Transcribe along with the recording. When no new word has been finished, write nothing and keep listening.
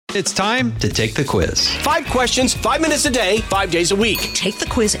It's time to take the quiz. 5 questions, 5 minutes a day, 5 days a week. Take the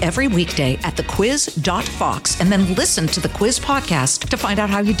quiz every weekday at thequiz.fox and then listen to the quiz podcast to find out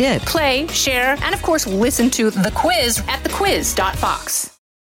how you did. Play, share, and of course, listen to The Quiz at thequiz.fox.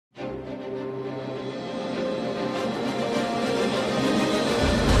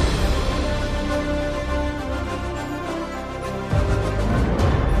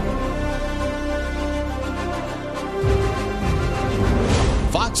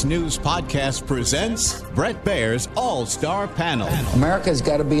 Fox News Podcast presents Bret Baier's All-Star Panel. America's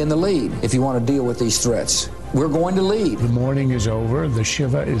got to be in the lead if you want to deal with these threats. We're going to lead. The mourning is over. The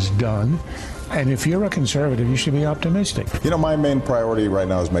Shiva is done. And if you're a conservative, you should be optimistic. You know, my main priority right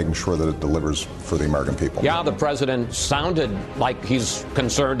now is making sure that it delivers for the American people. Yeah, the president sounded like he's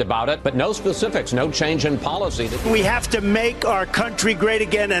concerned about it, but no specifics, no change in policy. We have to make our country great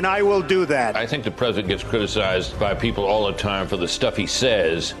again, and I will do that. I think the president gets criticized by people all the time for the stuff he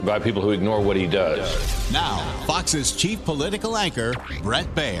says, by people who ignore what he does. Now, Fox's chief political anchor,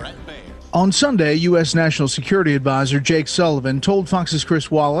 Bret Baier. On Sunday, U.S. National Security Advisor Jake Sullivan told Fox's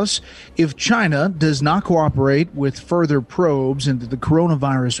Chris Wallace if China does not cooperate with further probes into the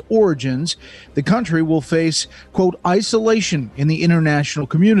coronavirus origins, the country will face, quote, isolation in the international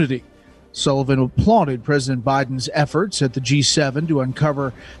community. Sullivan applauded President Biden's efforts at the G7 to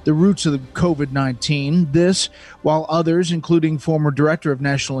uncover the roots of the COVID-19. This, while others, including former Director of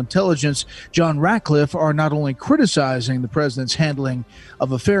National Intelligence John Ratcliffe, are not only criticizing the president's handling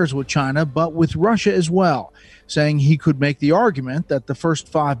of affairs with China, but with Russia as well, saying he could make the argument that the first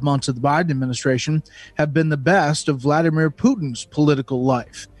 5 months of the Biden administration have been the best of Vladimir Putin's political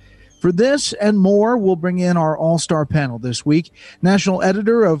life. For this and more, we'll bring in our all-star panel this week. National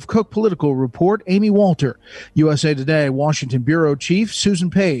editor of Cook Political Report, Amy Walter, USA Today Washington Bureau Chief, Susan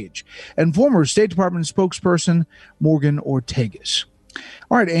Page, and former State Department spokesperson, Morgan Ortagus.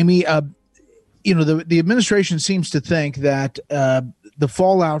 All right, Amy, the administration seems to think that the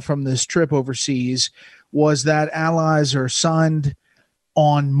fallout from this trip overseas was that allies are signed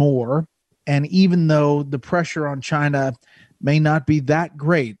on more, and even though the pressure on China may not be that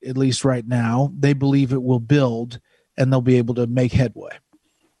great, at least right now, they believe it will build and they'll be able to make headway.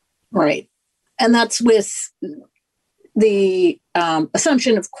 Right. And that's with the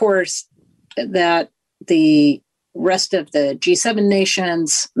assumption, of course, that the rest of the G7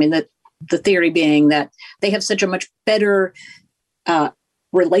 nations, the theory being that they have such a much better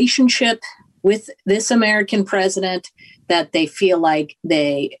relationship with this American president, that they feel like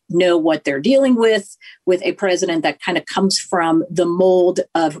they know what they're dealing with a president that kind of comes from the mold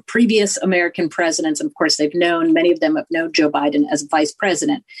of previous American presidents. And of course, many of them have known Joe Biden as vice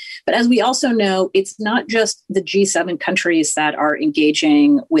president. But as we also know, it's not just the G7 countries that are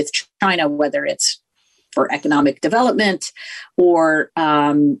engaging with China, whether it's for economic development or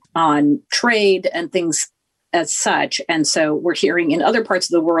on trade and things as such. And so we're hearing in other parts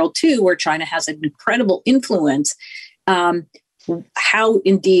of the world, too, where China has an incredible influence. How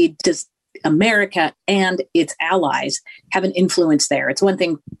indeed does America and its allies have an influence there? It's one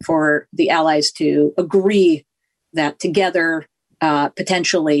thing for the allies to agree that together,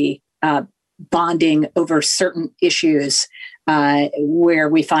 potentially bonding over certain issues where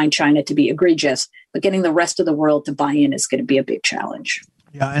we find China to be egregious, but getting the rest of the world to buy in is going to be a big challenge.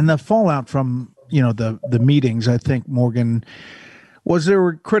 Yeah, and the fallout from the meetings, I think, Morgan, there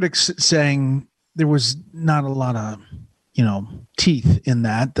were critics saying there was not a lot of, teeth in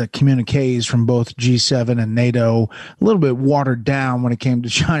that. The communiques from both G7 and NATO, a little bit watered down when it came to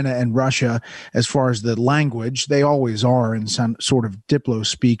China and Russia as far as the language. They always are in some sort of diplo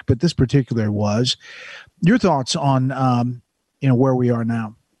speak, but this particular was. Your thoughts on, where we are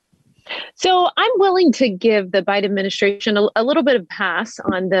now? So I'm willing to give the Biden administration a little bit of pass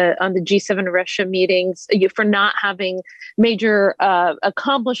on the G7 Russia meetings for not having major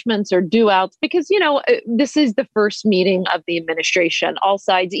accomplishments or do outs, because, this is the first meeting of the administration. All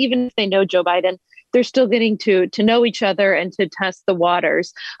sides, even if they know Joe Biden, they're still getting to know each other and to test the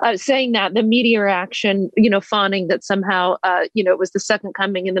waters. Saying that, the media reaction, fawning that somehow, it was the second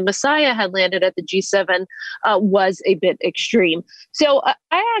coming and the Messiah had landed at the G7 was a bit extreme. So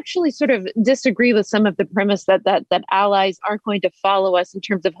I actually sort of disagree with some of the premise that allies aren't going to follow us in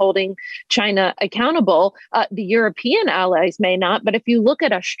terms of holding China accountable. The European allies may not, but if you look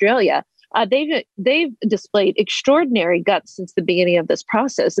at Australia, they've displayed extraordinary guts since the beginning of this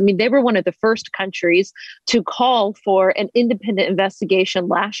process. I mean, they were one of the first countries to call for an independent investigation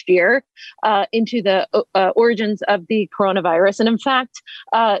last year into the origins of the coronavirus. And in fact,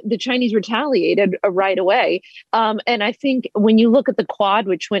 the Chinese retaliated right away. And I think when you look at the Quad,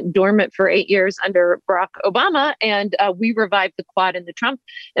 which went dormant for 8 years under Barack Obama, and we revived the Quad in the Trump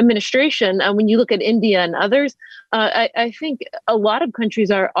administration, when you look at India and others, I think a lot of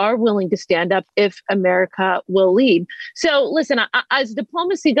countries are willing to stand up if America will lead. So listen, as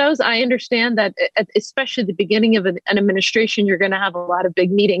diplomacy goes, I understand that especially at the beginning of an administration, you're going to have a lot of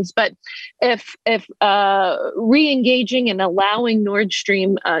big meetings. But if re-engaging and allowing Nord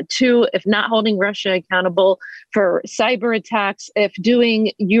Stream 2, if not holding Russia accountable for cyber attacks, if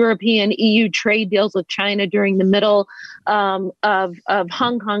doing European EU trade deals with China during the middle of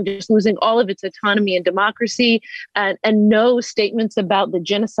Hong Kong just losing all of its autonomy and democracy, and no statements about the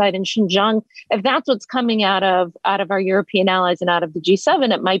genocide in Xinjiang, if that's what's coming out of our European allies and out of the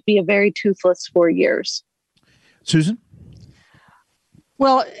G7, it might be a very toothless 4 years. Susan?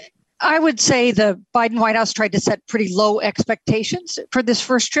 Well, I would say the Biden White House tried to set pretty low expectations for this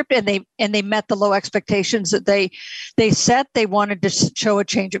first trip, and they met the low expectations that they set. They wanted to show a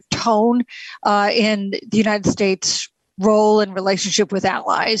change of tone in the United States' role and relationship with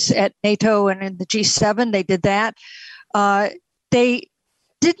allies at NATO and in the G7. They did that. They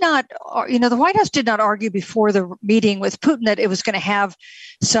did not, the White House did not argue before the meeting with Putin that it was going to have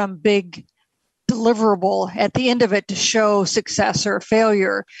some big deliverable at the end of it to show success or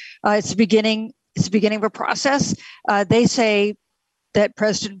failure. It's the beginning of a process. They say that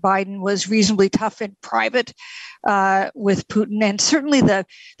President Biden was reasonably tough in private with Putin, and certainly the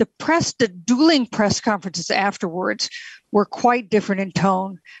dueling press conferences afterwards were quite different in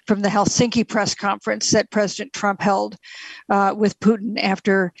tone from the Helsinki press conference that President Trump held with Putin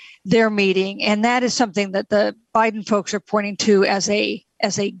after their meeting, and that is something that the Biden folks are pointing to as a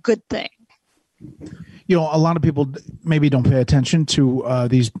good thing. A lot of people maybe don't pay attention to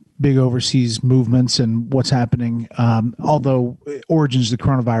these big overseas movements and what's happening, although origins of the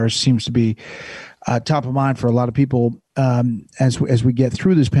coronavirus seems to be top of mind for a lot of people as we get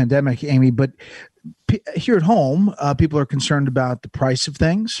through this pandemic, Amy. But here at home, people are concerned about the price of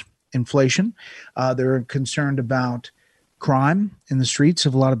things, inflation. They're concerned about crime in the streets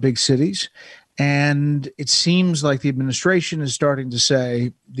of a lot of big cities. And it seems like the administration is starting to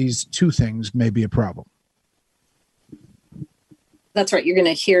say these two things may be a problem. That's right. You're going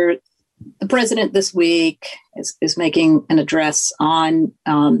to hear the president this week is making an address on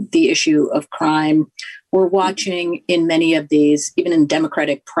the issue of crime. We're watching in many of these, even in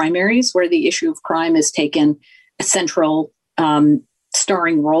Democratic primaries, where the issue of crime has taken a central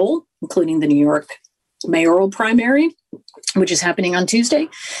starring role, including the New York mayoral primary, which is happening on Tuesday.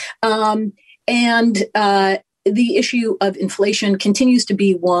 And the issue of inflation continues to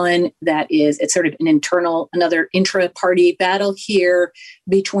be one that it's sort of another intra-party battle here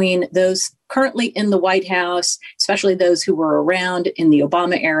between those currently in the White House, especially those who were around in the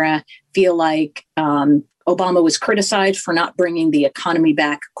Obama era, feel like Obama was criticized for not bringing the economy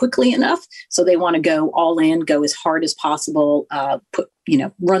back quickly enough. So they want to go all in, go as hard as possible,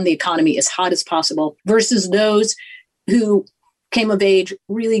 run the economy as hot as possible, versus those who came of age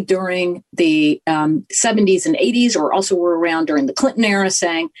really during the 70s and 80s, or also were around during the Clinton era,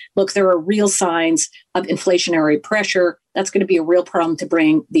 saying, look, there are real signs of inflationary pressure. That's going to be a real problem to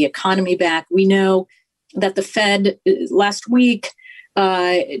bring the economy back. We know that the Fed last week,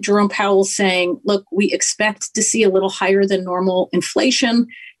 Jerome Powell saying, look, we expect to see a little higher than normal inflation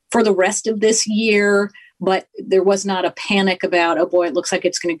for the rest of this year. But there was not a panic about, oh boy, it looks like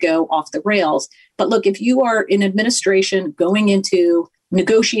it's going to go off the rails. But look, if you are in administration going into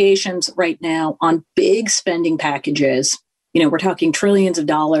negotiations right now on big spending packages, we're talking trillions of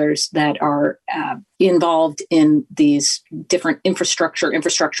dollars that are involved in these different infrastructure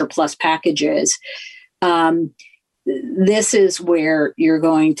plus packages. This is where you're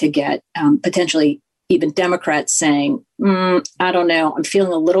going to get potentially even Democrats saying, I don't know, I'm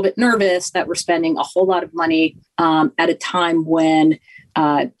feeling a little bit nervous that we're spending a whole lot of money at a time when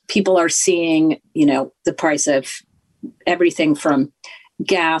people are seeing, the price of everything from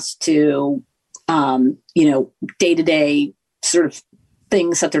gas to, day-to-day sort of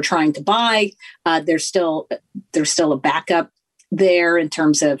things that they're trying to buy. There's still a backup there in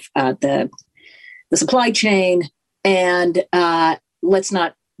terms of the supply chain, and let's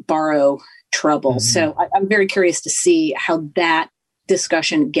not borrow trouble. Mm-hmm. So I'm very curious to see how that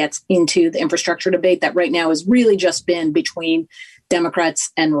discussion gets into the infrastructure debate that right now has really just been between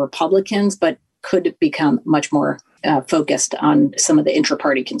Democrats and Republicans, but could become much more focused on some of the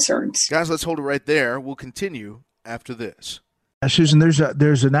intra-party concerns. Guys, let's hold it right there. We'll continue after this. Susan,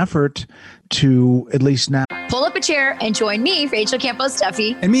 there's an effort to, at least now, pull up a chair and join me, Rachel Campos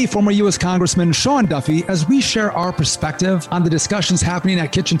Duffy, and me, former U.S. Congressman Sean Duffy, as we share our perspective on the discussions happening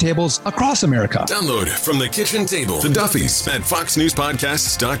at kitchen tables across America. Download From the Kitchen Table, The Duffys, at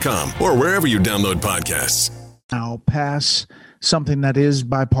foxnewspodcasts.com or wherever you download podcasts. Now pass something that is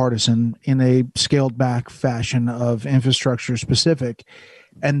bipartisan in a scaled back fashion of infrastructure specific,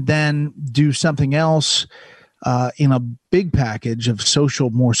 and then do something else in a big package of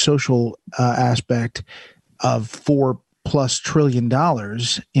more social aspect of $4+ trillion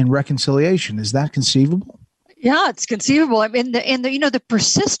in reconciliation. Is that conceivable? Yeah, it's conceivable. I mean, the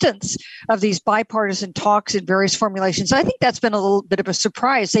persistence of these bipartisan talks in various formulations, I think that's been a little bit of a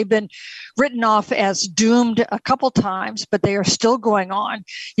surprise. They've been written off as doomed a couple times, but they are still going on.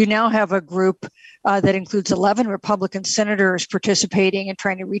 You now have a group that includes 11 Republican senators participating and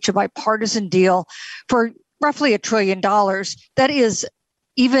trying to reach a bipartisan deal for roughly $1 trillion. That is,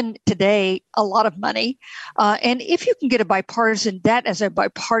 even today, a lot of money. And if you can get a bipartisan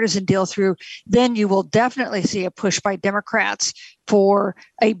deal through, then you will definitely see a push by Democrats for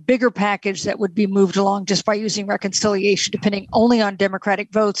a bigger package that would be moved along just by using reconciliation, depending only on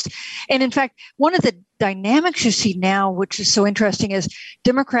Democratic votes. And in fact, one of the dynamics you see now, which is so interesting, is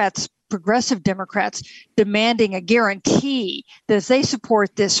progressive Democrats demanding a guarantee that if they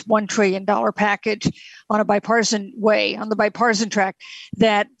support this $1 trillion package on a bipartisan way, on the bipartisan track,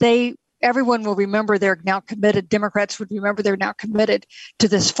 that everyone will remember they're now committed. Democrats would remember they're now committed to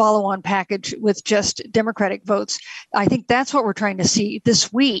this follow-on package with just Democratic votes. I think that's what we're trying to see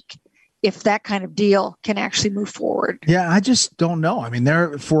this week, if that kind of deal can actually move forward. Yeah, I just don't know. I mean,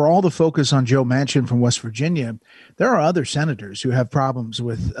 for all the focus on Joe Manchin from West Virginia, there are other senators who have problems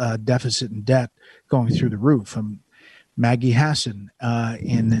with deficit and debt going through the roof. Maggie Hassan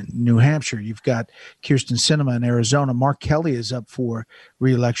in New Hampshire. You've got Kyrsten Sinema in Arizona. Mark Kelly is up for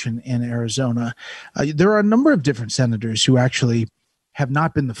re-election in Arizona. There are a number of different senators who actually have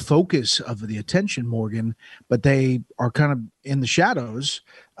not been the focus of the attention, Morgan, but they are kind of in the shadows,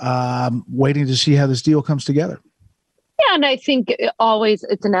 waiting to see how this deal comes together. Yeah, and I think always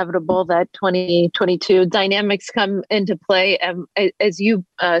it's inevitable that 2022 dynamics come into play. As you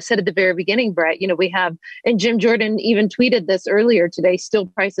said at the very beginning, Brett, we have, and Jim Jordan even tweeted this earlier today, steel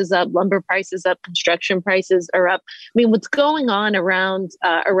prices up, lumber prices up, construction prices are up. I mean, what's going on around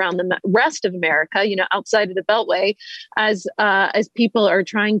the rest of America, outside of the Beltway, as people are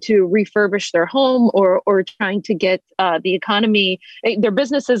trying to refurbish their home or trying to get the economy, their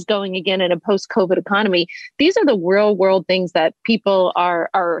businesses going again in a post-COVID economy. These are the real world things that people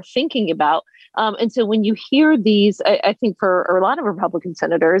are thinking about. And so when you hear these, I think for a lot of Republican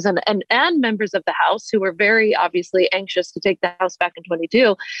senators and members of the House who are very obviously anxious to take the House back in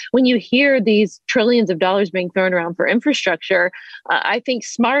 22, when you hear these trillions of dollars being thrown around for infrastructure, I think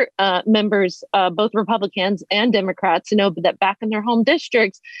smart members, both Republicans and Democrats, know that back in their home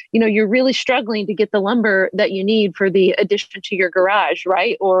districts, you're really struggling to get the lumber that you need for the addition to your garage,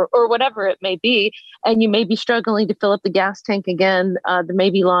 right? Or whatever it may be. And you may be struggling to fill up the gas tank again, there may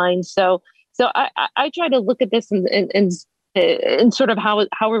be lines. So I try to look at this and sort of how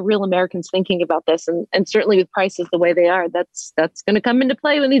are real Americans thinking about this, and certainly with prices the way they are, that's going to come into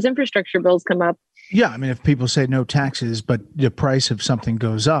play when these infrastructure bills come up. Yeah, I mean, if people say no taxes, but the price of something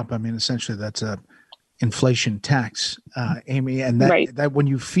goes up, I mean, essentially that's a inflation tax, Amy, and that when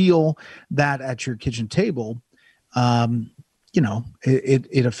you feel that at your kitchen table,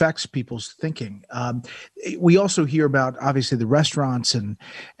 it affects people's thinking. We also hear about, obviously, the restaurants and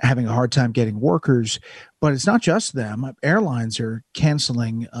having a hard time getting workers, but it's not just them. Airlines are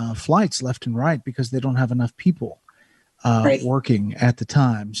canceling flights left and right because they don't have enough people working at the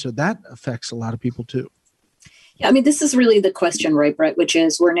time. So that affects a lot of people too. Yeah, I mean, this is really the question, right, Brett, which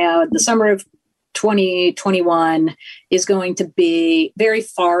is we're now the summer of 2021 is going to be very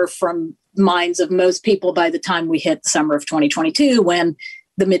far from minds of most people by the time we hit the summer of 2022, when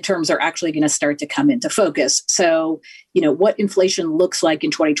the midterms are actually going to start to come into focus. So, what inflation looks like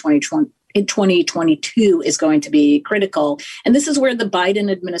in 2022 is going to be critical. And this is where the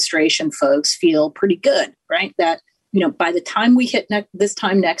Biden administration folks feel pretty good, right? That, by the time we hit this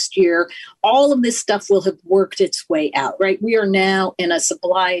time next year, all of this stuff will have worked its way out, right? We are now in a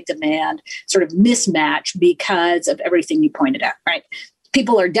supply-demand sort of mismatch because of everything you pointed out, right?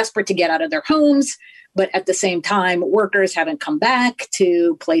 People are desperate to get out of their homes, but at the same time, workers haven't come back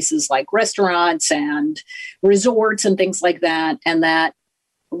to places like restaurants and resorts and things like that. And that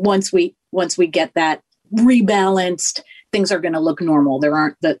once we get that rebalanced, things are going to look normal. There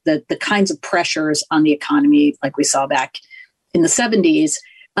aren't the kinds of pressures on the economy like we saw back in the 70s.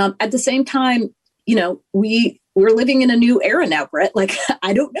 At the same time, we're living in a new era now, Brett. Like,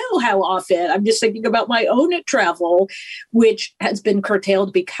 I don't know how often. I'm just thinking about my own travel, which has been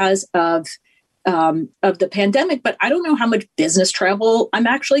curtailed because of the pandemic. But I don't know how much business travel I'm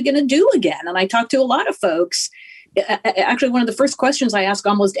actually going to do again. And I talked to a lot of folks. Actually, one of the first questions I ask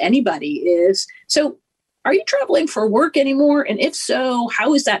almost anybody is, so are you traveling for work anymore? And if so,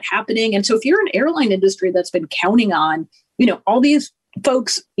 how is that happening? And so if you're an airline industry that's been counting on, all these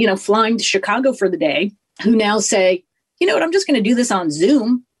folks, flying to Chicago for the day, who now say, you know what, I'm just going to do this on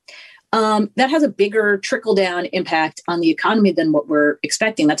Zoom. That has a bigger trickle-down impact on the economy than what we're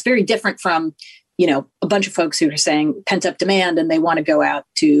expecting. That's very different from, a bunch of folks who are saying pent-up demand and they want to go out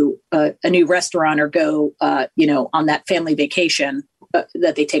to a new restaurant or go, on that family vacation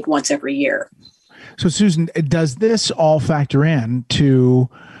that they take once every year. So, Susan, does this all factor in to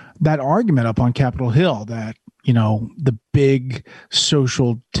that argument up on Capitol Hill that, the big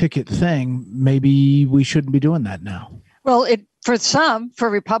social ticket thing, maybe we shouldn't be doing that now? Well, for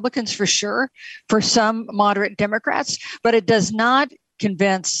Republicans, for sure, for some moderate Democrats, but it does not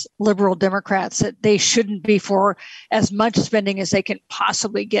convince liberal Democrats that they shouldn't be for as much spending as they can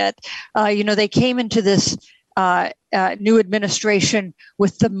possibly get. They came into this new administration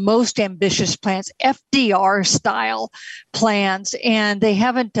with the most ambitious plans, FDR style plans, and they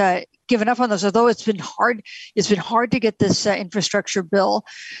haven't given up on those. Although it's been hard to get this infrastructure bill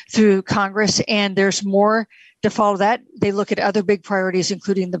through Congress, and there's more to follow that. They look at other big priorities,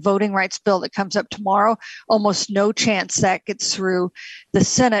 including the voting rights bill that comes up tomorrow. Almost no chance that gets through the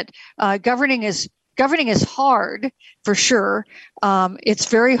Senate. Governing is hard, for sure. It's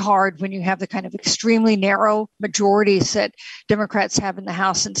very hard when you have the kind of extremely narrow majorities that Democrats have in the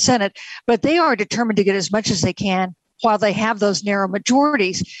House and Senate, but they are determined to get as much as they can while they have those narrow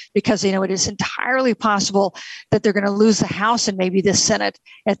majorities, because they know it is entirely possible that they're going to lose the House and maybe the Senate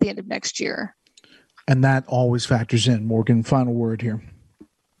at the end of next year. And that always factors in. Morgan, final word here.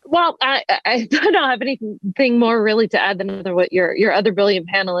 Well, I don't have anything more really to add than what your other brilliant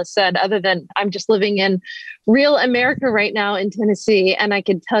panelists said, other than I'm just living in real America right now in Tennessee. And I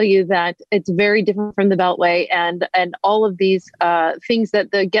can tell you that it's very different from the Beltway and all of these things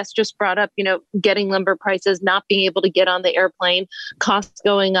that the guest just brought up, getting lumber prices, not being able to get on the airplane, costs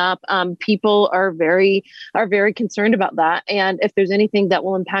going up. People are very concerned about that. And if there's anything that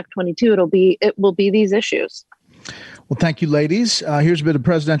will impact 22, it will be these issues. Well, thank you, ladies. Here's a bit of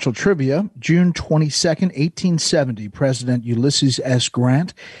presidential trivia. June 22nd, 1870, President Ulysses S.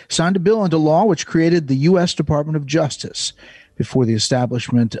 Grant signed a bill into law which created the U.S. Department of Justice. Before the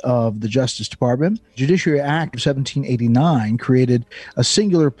establishment of the Justice Department, Judiciary Act of 1789 created a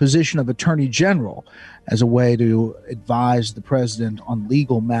singular position of Attorney General as a way to advise the president on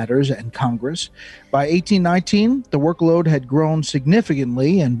legal matters and Congress. By 1819, the workload had grown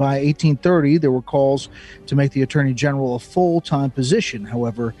significantly, and by 1830, there were calls to make the Attorney General a full-time position.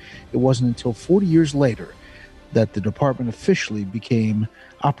 However, it wasn't until 40 years later that the department officially became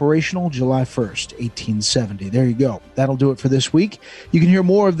operational, July 1st, 1870. There you go. That'll do it for this week. You can hear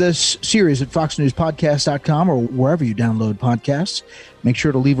more of this series at foxnewspodcast.com or wherever you download podcasts. Make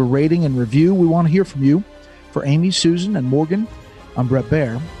sure to leave a rating and review. We want to hear from you. For Amy, Susan, and Morgan, I'm Brett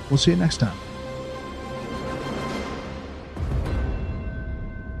Baer. We'll see you next time.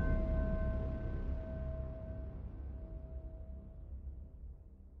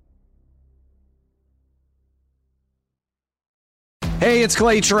 Hey, it's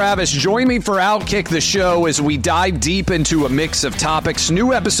Clay Travis. Join me for Outkick the Show as we dive deep into a mix of topics.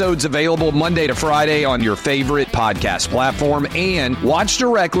 New episodes available Monday to Friday on your favorite podcast platform, and watch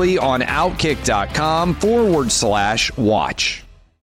directly on Outkick.com/watch.